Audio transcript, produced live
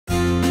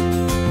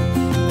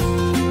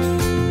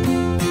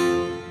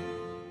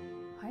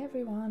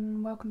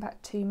welcome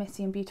back to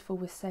Messy and Beautiful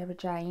with Sarah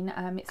Jane.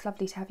 It's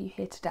lovely to have you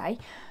here today.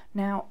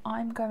 Now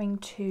I'm going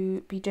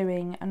to be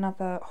doing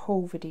another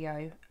haul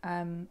video.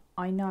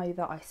 I know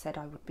that I said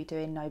I would be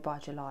doing no by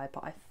July,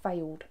 but I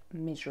failed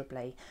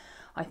miserably.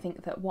 I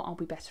think that what I'll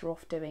be better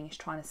off doing is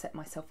trying to set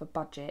myself a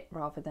budget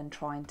rather than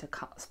trying to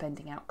cut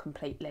spending out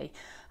completely,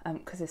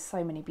 because there's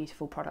so many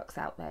beautiful products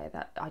out there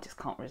that I just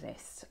can't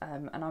resist,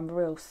 and I'm a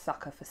real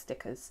sucker for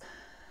stickers.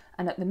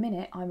 And at the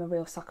minute, I'm a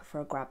real sucker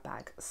for a grab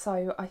bag.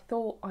 So I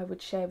thought I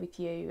would share with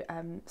you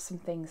some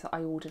things that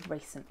I ordered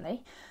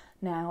recently.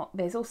 Now,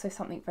 there's also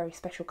something very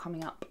special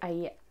coming up,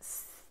 a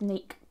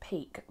sneak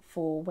peek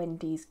for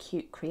Wendy's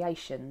Cute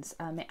Creations.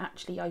 It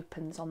actually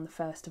opens on the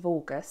 1st of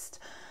August.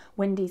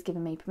 Wendy's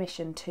given me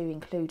permission to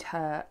include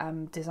her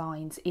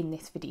designs in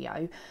this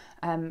video.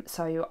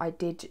 So I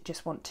did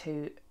just want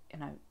to,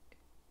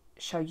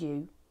 show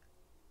you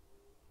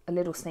a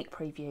little sneak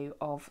preview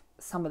of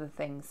some of the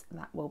things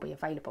that will be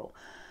available,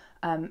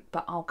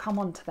 but I'll come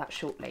on to that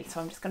shortly, so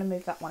I'm just going to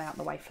move that one out of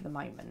the way for the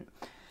moment.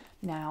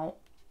 Now,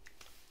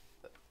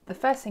 the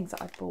first things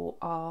that I bought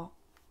are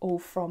all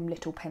from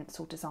Little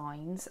Pencil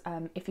Designs.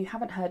 If you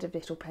haven't heard of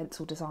Little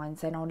Pencil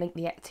Designs, then I'll link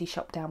the Etsy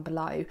shop down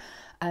below.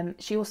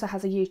 She also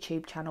has a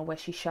YouTube channel where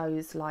she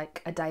shows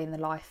like a day in the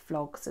life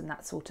vlogs and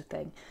that sort of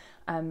thing,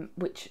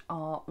 which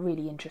are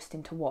really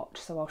interesting to watch,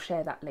 so I'll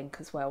share that link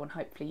as well, and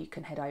hopefully you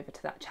can head over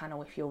to that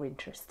channel if you're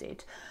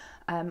interested.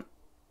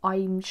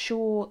 I'm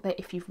sure that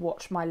if you've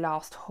watched my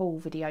last haul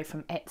video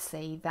from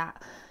Etsy,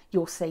 that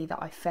you'll see that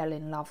I fell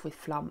in love with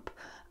Flump,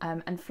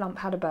 and Flump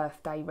had a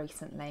birthday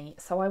recently,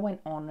 so I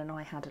went on and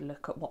I had a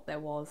look at what there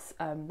was.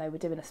 They were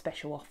doing a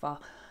special offer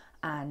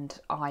and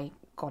I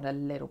got a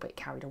little bit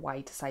carried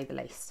away, to say the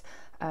least.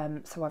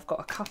 So I've got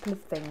a couple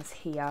of things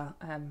here.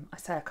 I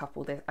say a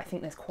couple, I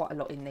think there's quite a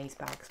lot in these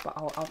bags, but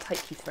I'll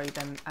take you through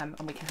them, and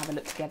we can have a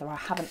look together. I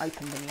haven't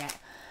opened them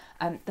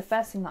yet. The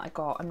first thing that I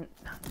got, I'm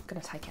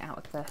going to take it out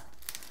of the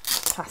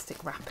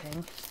plastic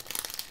wrapping.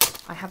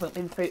 I haven't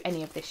been through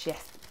any of this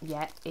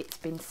yet. It's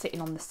been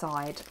sitting on the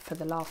side for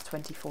the last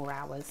 24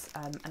 hours,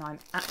 and I'm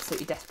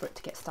absolutely desperate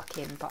to get stuck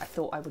in, but I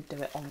thought I would do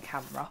it on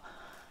camera.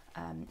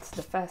 So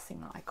the first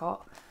thing that I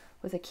got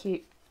was a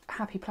cute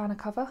happy planner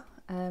cover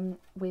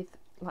with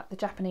like the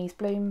Japanese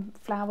bloom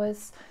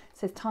flowers. It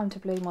says time to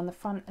bloom on the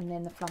front and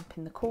then the Flump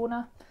in the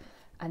corner,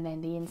 and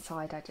then the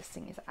inside I just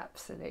think is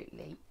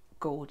absolutely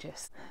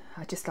gorgeous.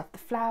 I just love the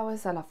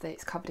flowers. I love that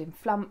it's covered in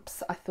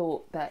Flumps. I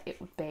thought that it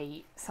would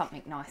be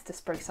something nice to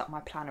spruce up my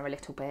planner a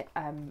little bit.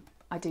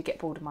 I do get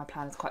bored of my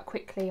planners quite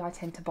quickly. I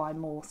tend to buy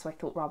more, so I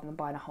thought rather than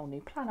buying a whole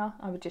new planner,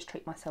 I would just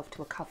treat myself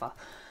to a cover.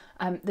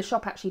 The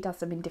shop actually does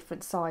them in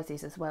different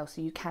sizes as well,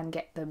 so you can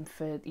get them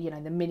for,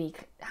 the mini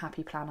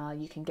happy planner.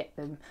 You can get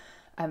them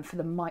for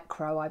the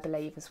micro, I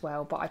believe, as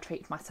well, but I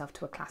treat myself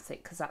to a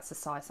classic because that's the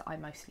size that I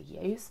mostly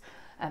use.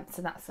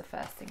 So that's the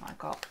first thing I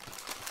got.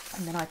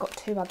 And then I got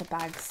two other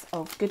bags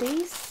of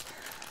goodies.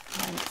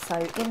 So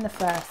in the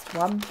first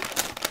one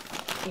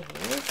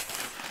is,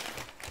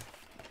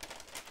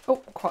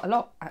 quite a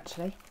lot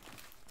actually.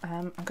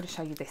 I'm going to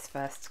show you this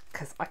first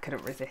because I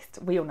couldn't resist.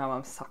 We all know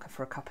I'm a sucker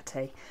for a cup of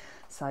tea.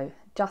 So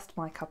just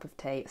my cup of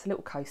tea. It's a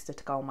little coaster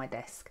to go on my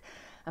desk.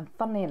 And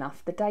funnily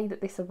enough, the day that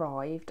this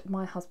arrived,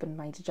 my husband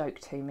made a joke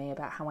to me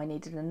about how I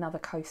needed another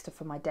coaster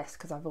for my desk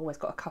because I've always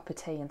got a cup of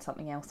tea and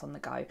something else on the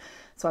go.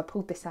 So I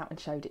pulled this out and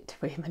showed it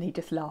to him, and he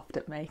just laughed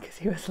at me because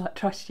he was like,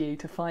 trust you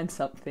to find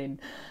something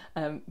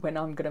when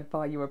I'm going to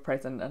buy you a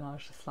present. And I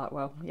was just like,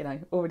 well,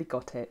 already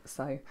got it.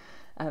 So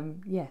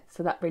yeah,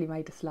 so that really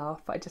made us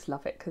laugh. I just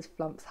love it because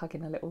Flump's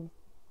hugging a little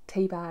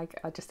tea bag.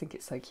 I just think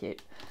it's so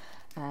cute.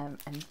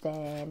 And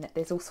then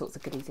there's all sorts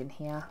of goodies in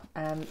here.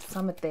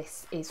 Some of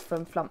this is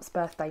from Flump's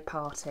birthday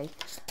party.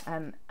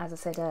 As I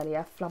said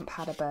earlier, Flump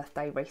had a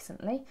birthday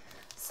recently,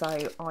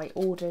 so I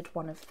ordered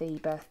one of the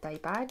birthday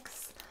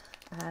bags,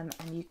 and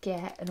you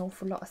get an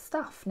awful lot of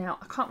stuff. Now,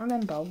 I can't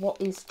remember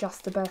what is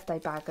just a birthday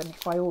bag and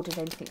if I ordered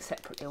anything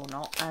separately or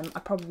not. I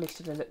probably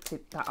should have looked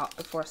that up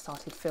before I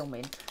started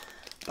filming,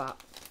 but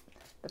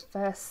the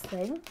first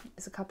thing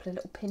is a couple of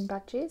little pin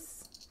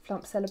badges.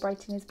 Flump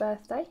celebrating his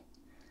birthday.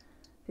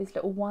 These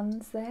little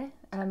ones there.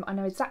 I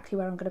know exactly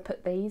where I'm going to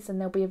put these, and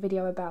there'll be a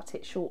video about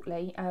it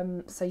shortly,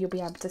 so you'll be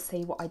able to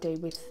see what I do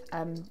with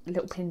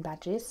little pin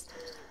badges.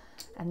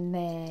 And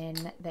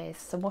then there's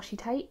some washi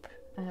tape,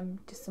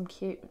 just some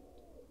cute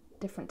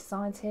different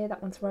designs here.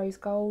 That one's rose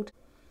gold,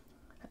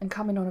 and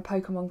coming on a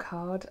Pokemon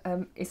card.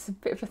 It's a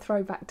bit of a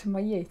throwback to my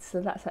youth,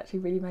 so that's actually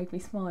really made me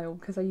smile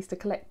because I used to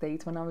collect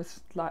these when I was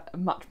like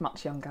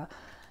much younger.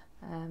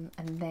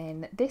 And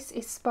then this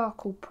is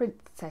Sparkle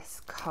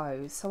Princess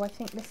Co. So I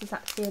think this is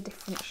actually a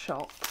different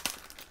shop,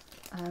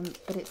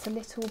 but it's a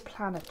little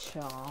planner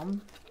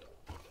charm.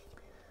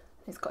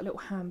 It's got a little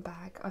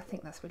handbag. I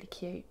think that's really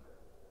cute.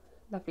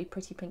 Lovely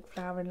pretty pink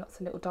flower and lots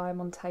of little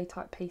diamante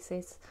type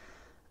pieces.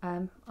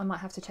 I might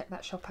have to check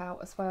that shop out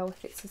as well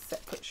if it's a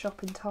separate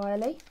shop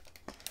entirely.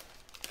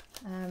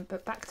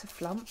 But back to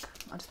Flump.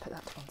 I'll just put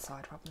that to one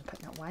side rather than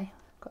putting it away.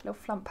 Got a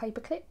little Flump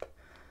paper clip.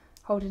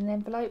 holding an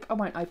envelope. I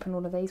won't open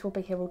all of these, we'll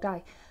be here all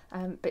day.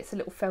 But it's a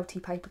little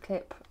felty paper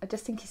clip. I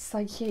just think he's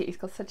so cute. He's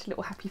got such a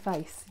little happy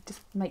face. It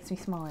just makes me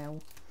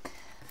smile.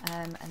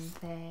 And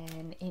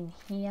then in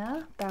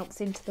here,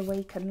 bounce into the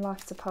week and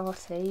life's a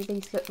party.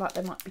 These look like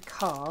they might be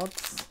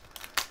cards.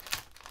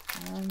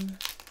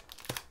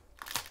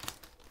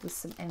 With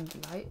some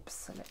envelopes.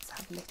 So let's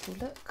have a little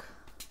look.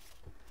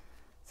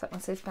 So that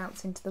one says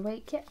bounce into the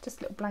week. Yep,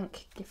 just little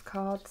blank gift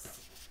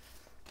cards.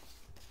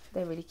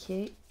 They're really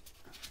cute.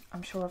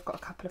 I'm sure I've got a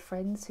couple of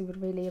friends who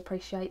would really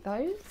appreciate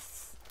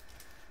those.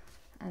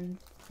 And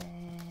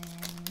then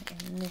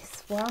in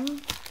this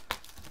one,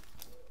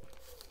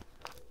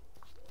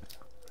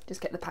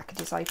 just get the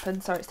packages open.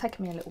 Sorry, it's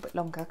taken me a little bit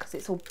longer because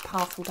it's all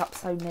parcelled up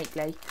so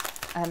neatly.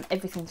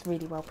 Everything's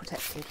really well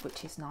protected,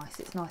 which is nice.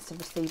 It's nice to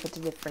receive a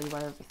delivery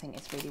where everything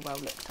is really well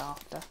looked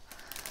after.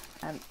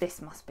 This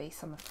must be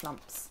some of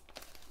Flump's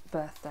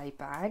birthday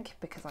bag,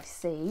 because I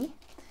see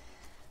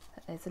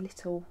that there's a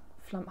little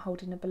Flump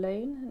holding a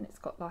balloon and it's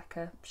got like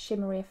a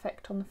shimmery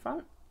effect on the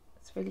front.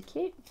 It's really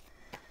cute.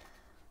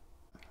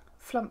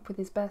 Flump with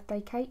his birthday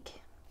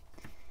cake,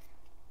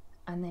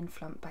 and then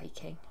Flump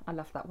baking. I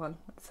love that one,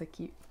 that's so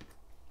cute.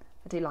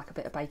 I do like a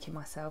bit of baking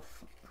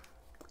myself.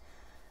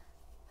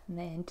 And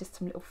then just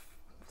some little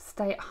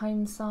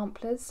stay-at-home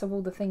samplers, so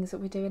all the things that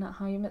we're doing at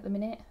home at the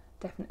minute.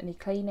 Definitely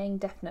cleaning,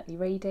 definitely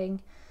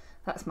reading.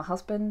 That's my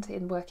husband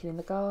working in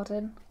the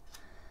garden.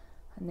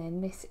 And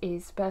then this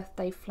is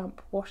birthday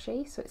Flump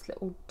washi, so it's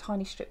little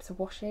tiny strips of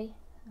washi.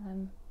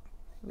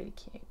 Really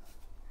cute.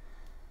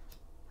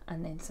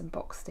 And then some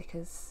box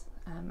stickers.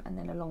 And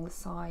then along the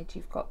side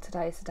you've got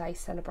today is the day,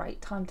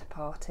 celebrate, time to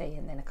party,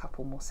 and then a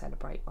couple more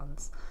celebrate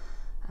ones.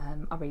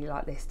 I really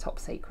like this, top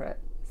secret,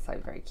 so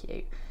very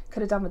cute.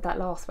 Could have done with that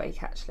last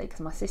week actually, because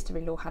my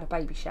sister-in-law had a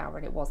baby shower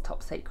and it was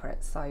top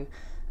secret, so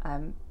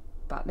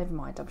but never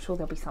mind, I'm sure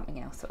there'll be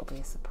something else that'll be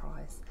a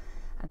surprise.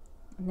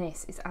 And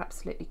this is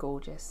absolutely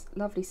gorgeous,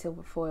 lovely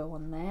silver foil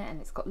on there, and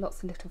it's got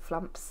lots of little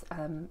Flumps.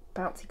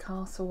 Bouncy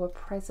castle, a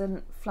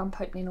present, Flump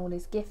opening all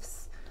his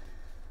gifts.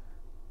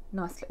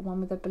 Nice little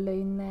one with a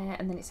balloon there,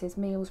 and then it says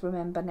meals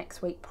remember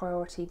next week,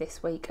 priority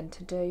this week, and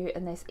to do.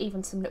 And there's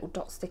even some little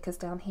dot stickers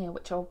down here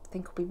which I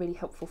think will be really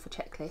helpful for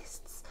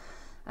checklists.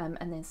 And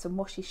then some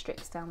washi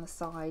strips down the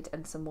side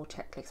and some more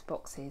checklist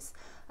boxes.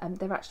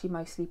 They're actually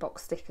mostly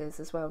box stickers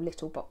as well,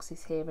 little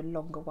boxes here and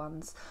longer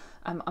ones.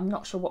 I'm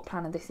not sure what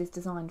planner this is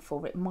designed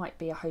for. It might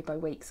be a Hobo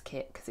Weeks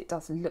kit because it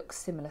does look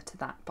similar to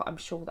that, but I'm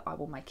sure that I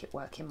will make it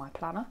work in my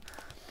planner.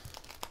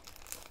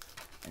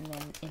 And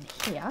then in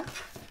here,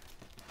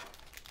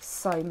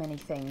 so many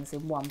things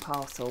in one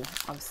parcel.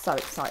 I was so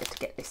excited to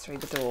get this through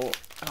the door,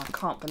 and I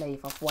can't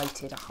believe I've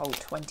waited a whole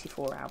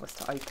 24 hours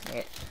to open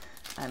it,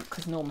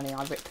 because normally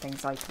I rip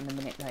things open the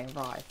minute they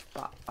arrive,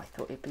 but I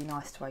thought it'd be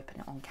nice to open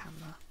it on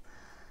camera.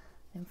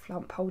 Then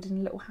Flump holding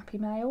a little happy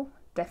mail,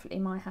 definitely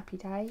my happy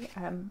day.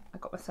 I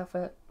got myself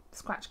a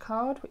scratch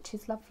card, which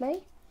is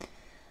lovely,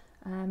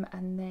 and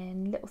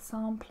then little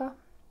sampler,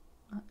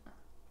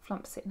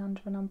 Flump sitting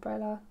under an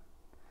umbrella.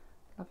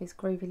 Love his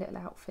groovy little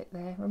outfit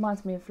there.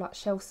 Reminds me of like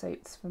shell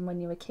suits from when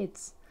you were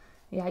kids,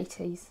 the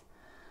 80s.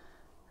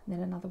 And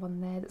then another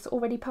one there that's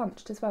already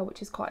punched as well,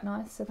 which is quite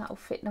nice. So that'll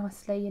fit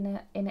nicely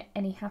in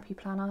any happy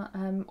planner,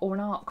 or an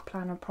arc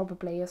planner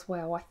probably as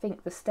well. I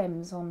think the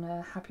stems on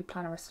a happy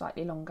planner are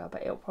slightly longer,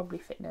 but it'll probably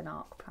fit in an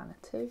arc planner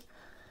too.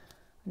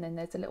 And then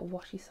there's a little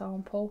washi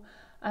sample.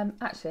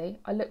 Actually,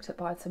 I looked at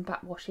buying some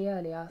back washi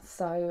earlier,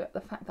 so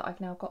the fact that I've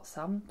now got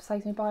some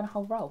saves me buying a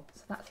whole roll.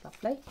 So that's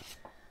lovely.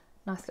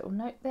 Nice little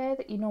note there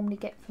that you normally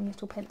get from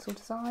Little Pencil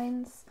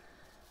Designs.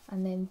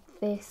 And then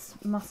this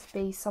must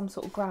be some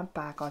sort of grab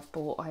bag I've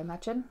bought, I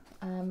imagine.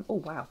 Oh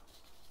wow.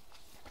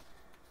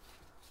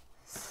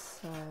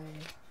 So,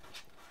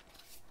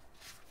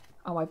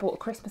 oh, I bought a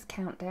Christmas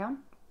countdown,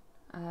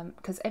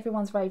 because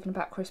everyone's raving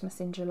about Christmas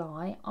in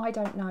July. I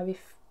don't know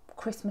if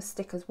Christmas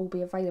stickers will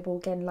be available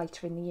again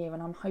later in the year,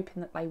 and I'm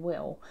hoping that they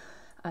will.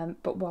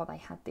 But while they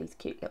had these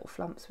cute little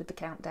Flumps with the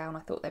countdown,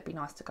 I thought they'd be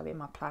nice to go in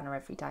my planner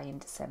every day in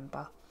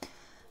December.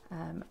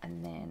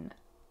 And then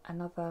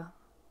another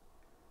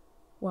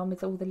one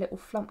with all the little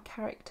Flump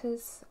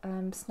characters.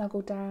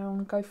 Snuggle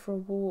down, go for a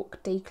walk,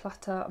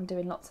 declutter. I'm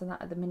doing lots of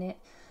that at the minute.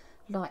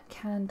 Light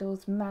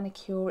candles,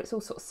 manicure. It's all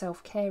sort of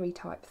self-care-y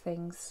type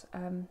things,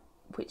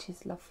 which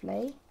is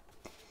lovely.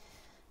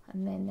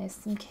 And then there's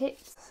some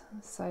kits.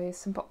 So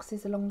some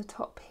boxes along the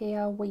top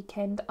here.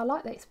 Weekend. I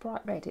like that it's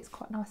bright red. It's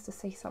quite nice to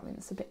see something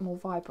that's a bit more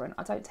vibrant.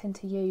 I don't tend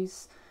to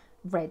use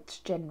reds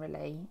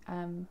generally.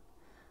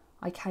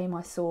 I came,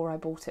 I saw, I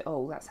bought it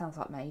all. That sounds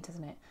like me,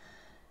 doesn't it?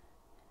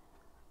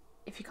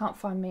 If you can't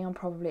find me, I'm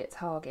probably at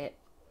Target.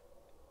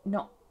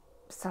 Not,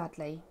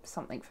 sadly,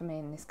 something for me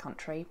in this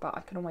country, but I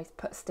can always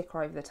put a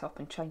sticker over the top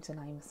and change the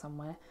name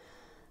somewhere.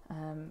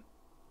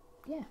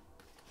 Yeah.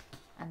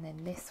 And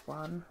then this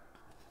one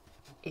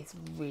is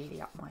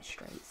really up my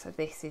street. So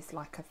this is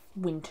like a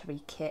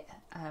wintry kit,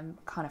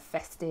 kind of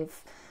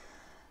festive.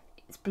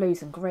 It's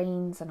blues and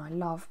greens, and I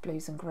love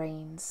blues and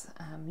greens.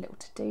 Little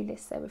to-do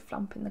list there with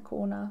Flump in the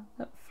corner.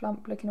 Look,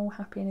 Flump looking all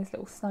happy in his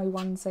little snow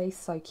onesie,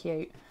 so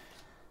cute.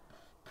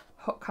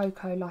 Hot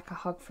cocoa like a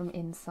hug from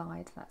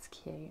inside, that's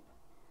cute.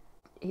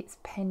 It's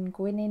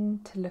penguining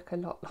to look a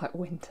lot like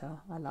winter.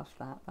 I love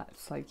that, that's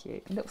so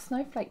cute. Little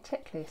snowflake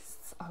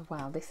checklists. Oh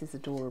wow, this is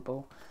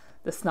adorable.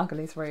 The snuggle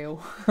is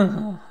real.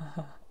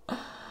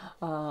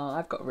 Oh,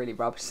 I've got a really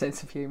rubbish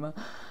sense of humour.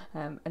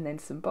 And then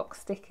some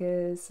box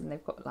stickers, and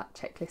they've got like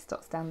checklist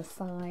dots down the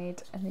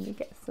side, and then you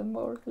get some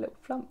more of the little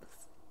Flumps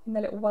in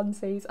the little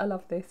onesies. I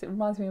love this. It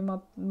reminds me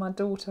of my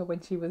daughter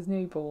when she was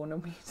newborn,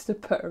 and we used to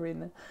put her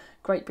in a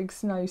great big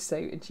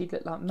snowsuit, and she'd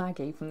look like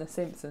Maggie from The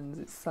Simpsons.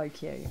 It's so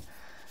cute.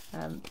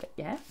 But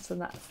yeah, so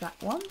that's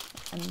that one.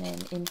 And then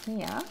in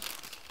here,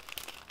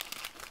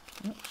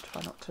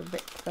 try not to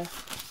rip the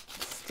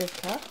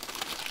sticker.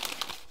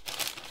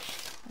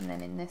 And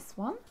then in this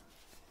one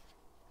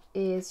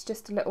is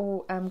just a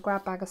little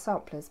grab bag of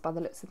samplers by the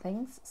looks of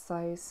things.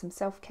 So some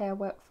self-care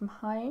work from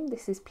home.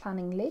 This is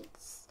planning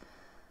lids.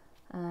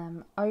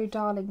 Oh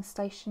Darling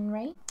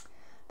stationery.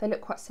 They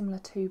look quite similar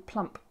to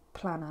Plump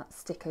planner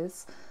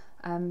stickers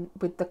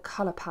with the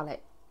colour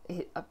palette.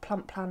 A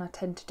Plump planner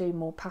tend to do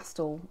more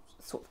pastel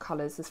sort of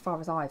colours as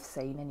far as I've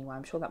seen anyway.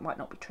 I'm sure that might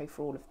not be true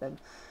for all of them,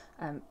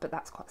 but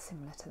that's quite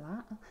similar to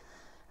that.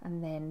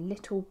 And then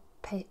little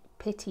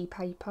pity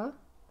paper.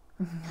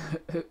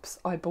 Oops,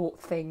 I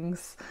bought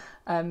things.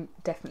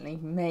 Definitely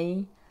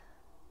me.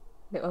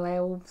 Little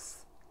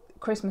elves.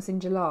 Christmas in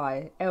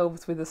July.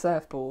 Elves with a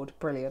surfboard.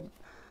 Brilliant.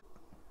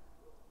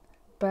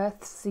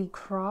 Birthsy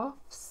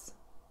Crafts.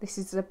 This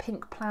is a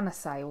pink planner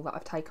sale that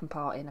I've taken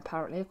part in,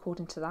 apparently,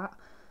 according to that.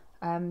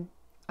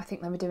 I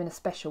think they were doing a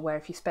special where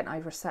if you spent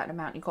over a certain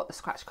amount, you got the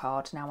scratch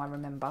card, now I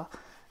remember,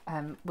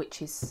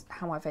 which is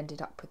how I've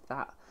ended up with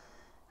that.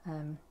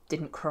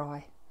 Didn't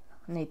cry.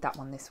 I need that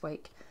one this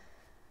week.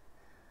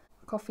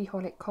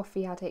 Coffeeholic,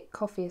 Coffee Addict,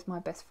 Coffee is my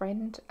best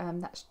friend.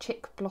 That's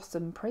Chick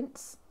Blossom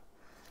Prints.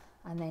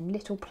 And then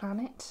Little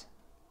Planet.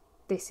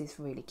 This is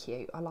really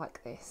cute. I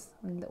like this.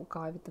 And the little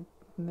guy with the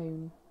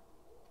moon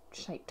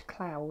shaped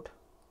cloud.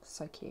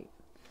 So cute.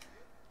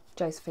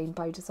 Josephine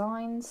Bow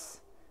Designs.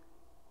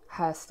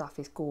 Her stuff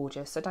is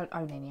gorgeous. I don't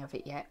own any of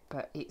it yet,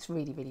 but it's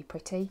really, really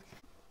pretty.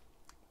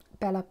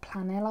 Bella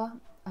Planella.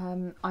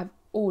 I've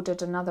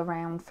ordered another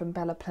round from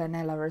Bella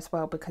Planella as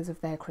well because of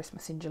their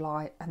Christmas in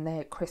July and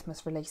their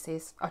Christmas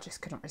releases. I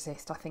just couldn't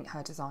resist. I think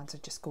her designs are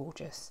just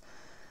gorgeous.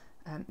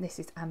 This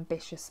is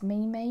Ambitious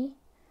Mimi.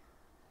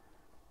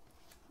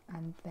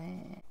 And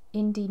then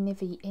Indie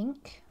Nivy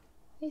Ink.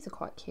 These are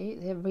quite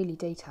cute. They're really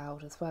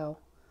detailed as well.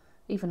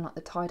 Even like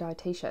the tie-dye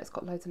t-shirt, it's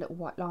got loads of little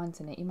white lines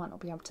in it. You might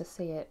not be able to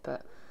see it,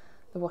 but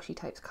the washi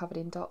tape's covered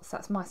in dots.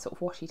 That's my sort of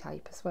washi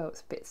tape as well.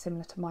 It's a bit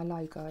similar to my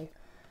logo.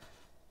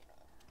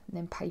 And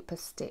then paper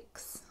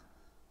sticks.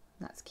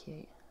 That's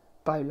cute.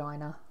 Bow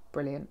liner.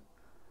 Brilliant.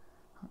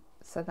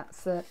 So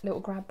that's a little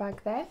grab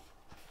bag there.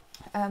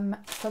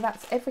 So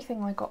that's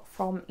everything I got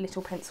from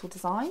Little Pencil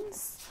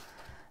Designs.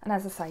 And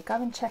as I say, go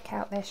and check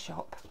out their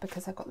shop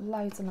because they've got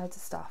loads and loads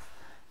of stuff.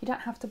 You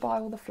don't have to buy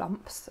all the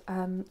Flumps.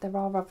 There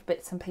are other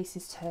bits and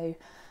pieces too.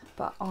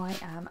 But I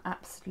am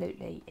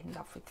absolutely in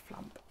love with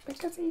Flump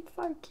because he's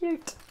so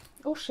cute.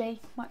 Or she.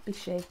 Might be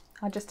she.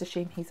 I just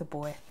assume he's a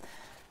boy.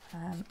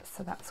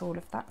 So that's all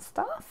of that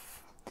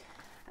stuff.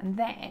 And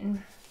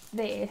then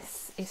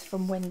this is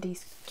from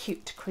Wendy's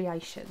Cute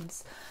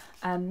Creations.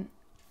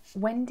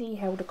 Wendy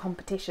held a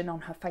competition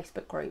on her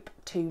Facebook group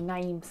to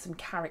name some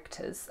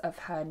characters of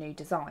her new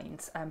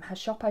designs. Her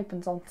shop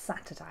opens on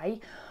Saturday.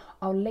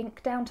 I'll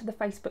link down to the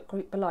Facebook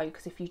group below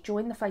because if you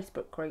join the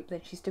Facebook group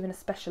then she's doing a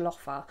special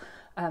offer,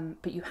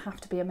 but you have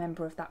to be a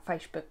member of that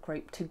Facebook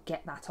group to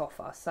get that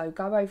offer. So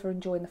go over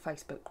and join the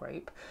Facebook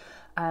group.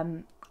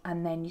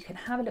 And then you can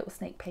have a little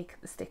sneak peek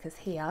at the stickers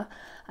here,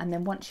 and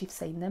then once you've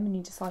seen them and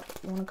you decide what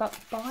you want to go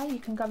buy, you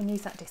can go and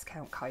use that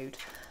discount code.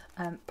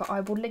 But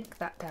I will link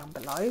that down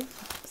below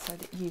so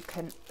that you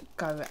can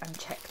go and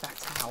check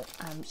that out.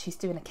 She's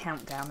doing a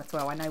countdown as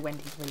well. I know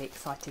Wendy's really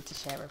excited to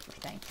share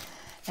everything.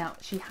 Now,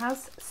 she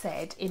has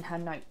said in her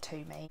note to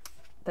me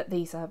that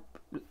these are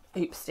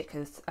Oops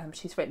stickers.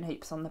 She's written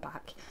Oops on the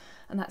back,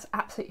 and that's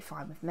absolutely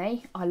fine with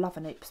me. I love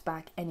an Oops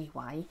bag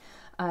anyway.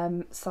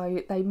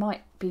 So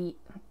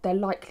they're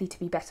likely to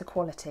be better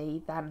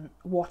quality than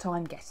what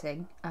I'm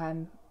getting.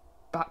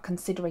 But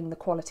considering the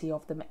quality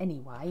of them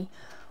anyway,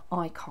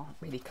 I can't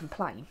really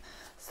complain.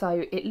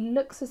 So it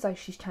looks as though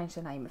she's changed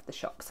the name of the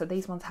shop. So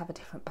these ones have a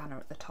different banner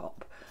at the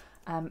top.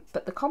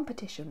 But the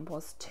competition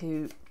was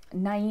to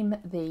name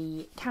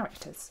the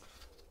characters.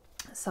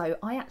 So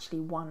I actually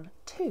won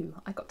 2.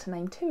 I got to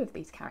name 2 of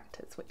these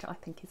characters, which I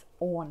think is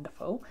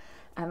wonderful.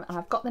 And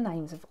I've got the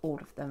names of all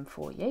of them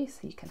for you, so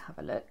you can have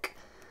a look.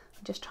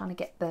 I'm just trying to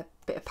get the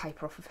bit of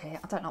paper off of here.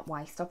 I don't like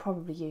waste. I'll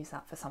probably use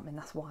that for something.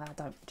 That's why I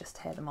don't just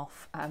tear them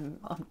off. I'm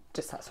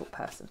just that sort of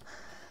person.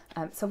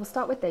 So we'll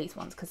start with these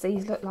ones because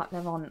these look like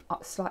they're on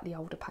slightly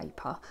older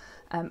paper.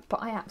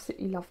 But I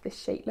absolutely love this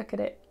sheet. Look at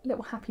it.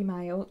 Little happy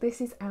mail. This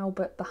is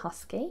Albert the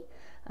Husky.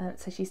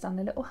 So she's done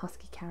a little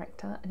husky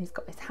character, and he's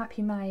got his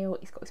happy mail,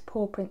 he's got his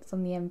paw prints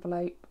on the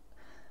envelope.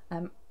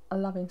 I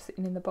love him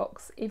sitting in the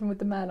box, even with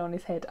the mail on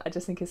his head. I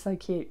just think it's so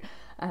cute.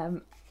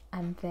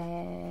 And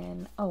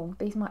then, oh,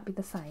 these might be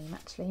the same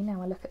actually,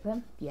 now I look at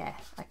them. Yeah,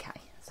 okay.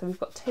 So we've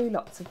got 2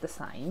 lots of the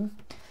same.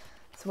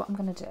 So what I'm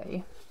going to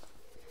do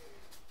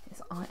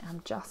is I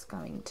am just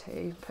going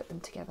to put them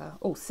together.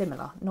 Oh,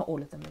 similar, not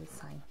all of them are the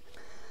same.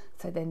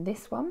 So then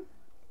this one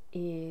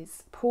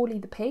is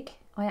Paulie the pig.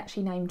 I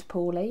actually named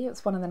Paulie,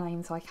 it's one of the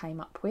names I came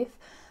up with.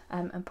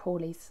 And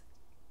Paulie's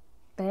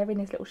there in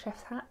his little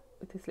chef's hat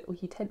with his little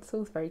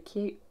utensils, very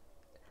cute.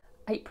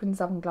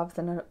 Aprons, oven gloves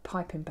and a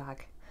piping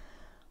bag.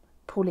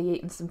 Paulie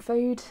eating some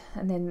food,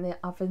 and then the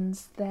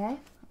oven's there.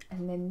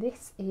 And then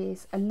this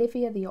is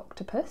Olivia the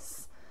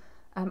octopus.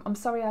 I'm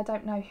sorry I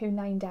don't know who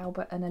named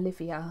Albert and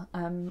Olivia,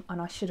 and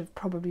I should have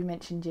probably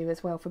mentioned you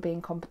as well for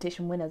being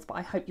competition winners, but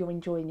I hope you're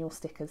enjoying your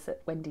stickers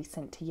that Wendy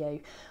sent to you.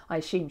 I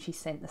assume she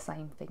sent the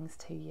same things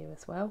to you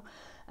as well.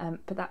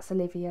 But that's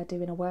Olivia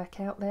doing a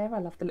workout there. I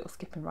love the little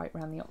skipping rope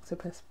around the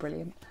octopus,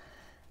 brilliant.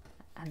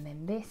 And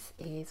then this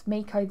is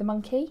Miko the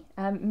monkey.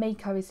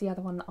 Miko is the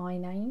other one that I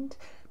named.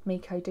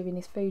 Miko doing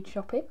his food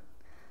shopping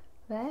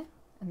there.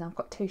 And I've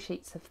got 2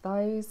 sheets of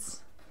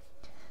those.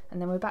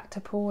 And then we're back to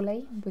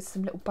Paulie with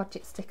some little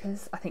budget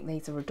stickers. I think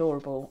these are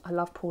adorable. I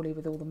love Paulie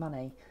with all the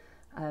money.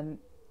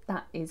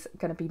 That is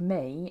going to be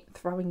me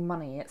throwing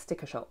money at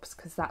sticker shops,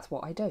 because that's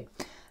what I do.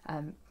 I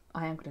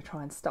am going to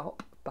try and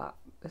stop, but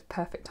it's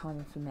perfect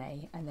timing for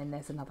me. And then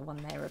there's another one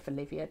there of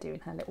Olivia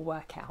doing her little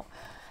workout.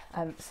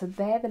 So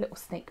they're the little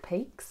sneak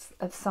peeks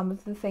of some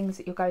of the things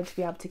that you're going to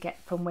be able to get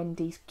from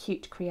Wendy's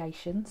Cute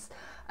Creations.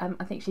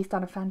 I think she's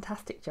done a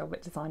fantastic job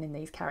at designing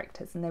these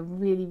characters, and they're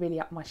really, really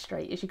up my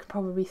street, as you can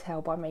probably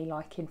tell by me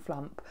liking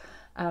Flump.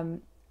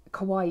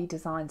 Kawaii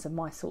designs are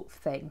my sort of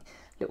thing,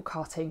 little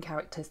cartoon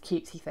characters,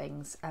 cutesy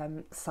things.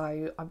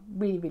 So I'm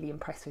really, really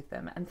impressed with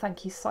them. And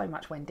thank you so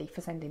much, Wendy, for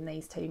sending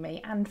these to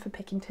me and for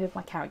picking 2 of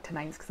my character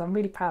names, because I'm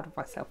really proud of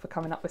myself for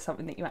coming up with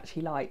something that you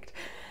actually liked.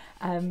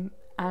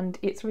 And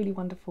it's really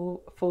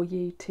wonderful for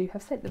you to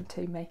have sent them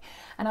to me,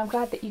 and I'm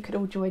glad that you could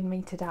all join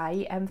me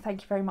today.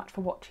 Thank you very much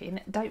for watching.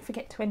 Don't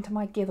forget to enter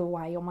my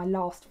giveaway on my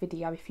last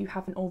video if you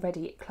haven't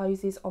already. It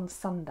closes on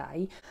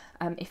Sunday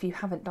if you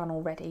haven't done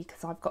already,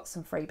 because I've got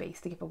some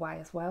freebies to give away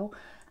as well.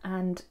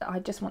 And I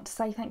just want to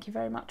say thank you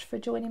very much for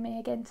joining me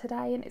again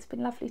today, and it's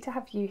been lovely to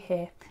have you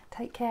here.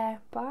 Take care,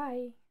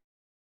 bye.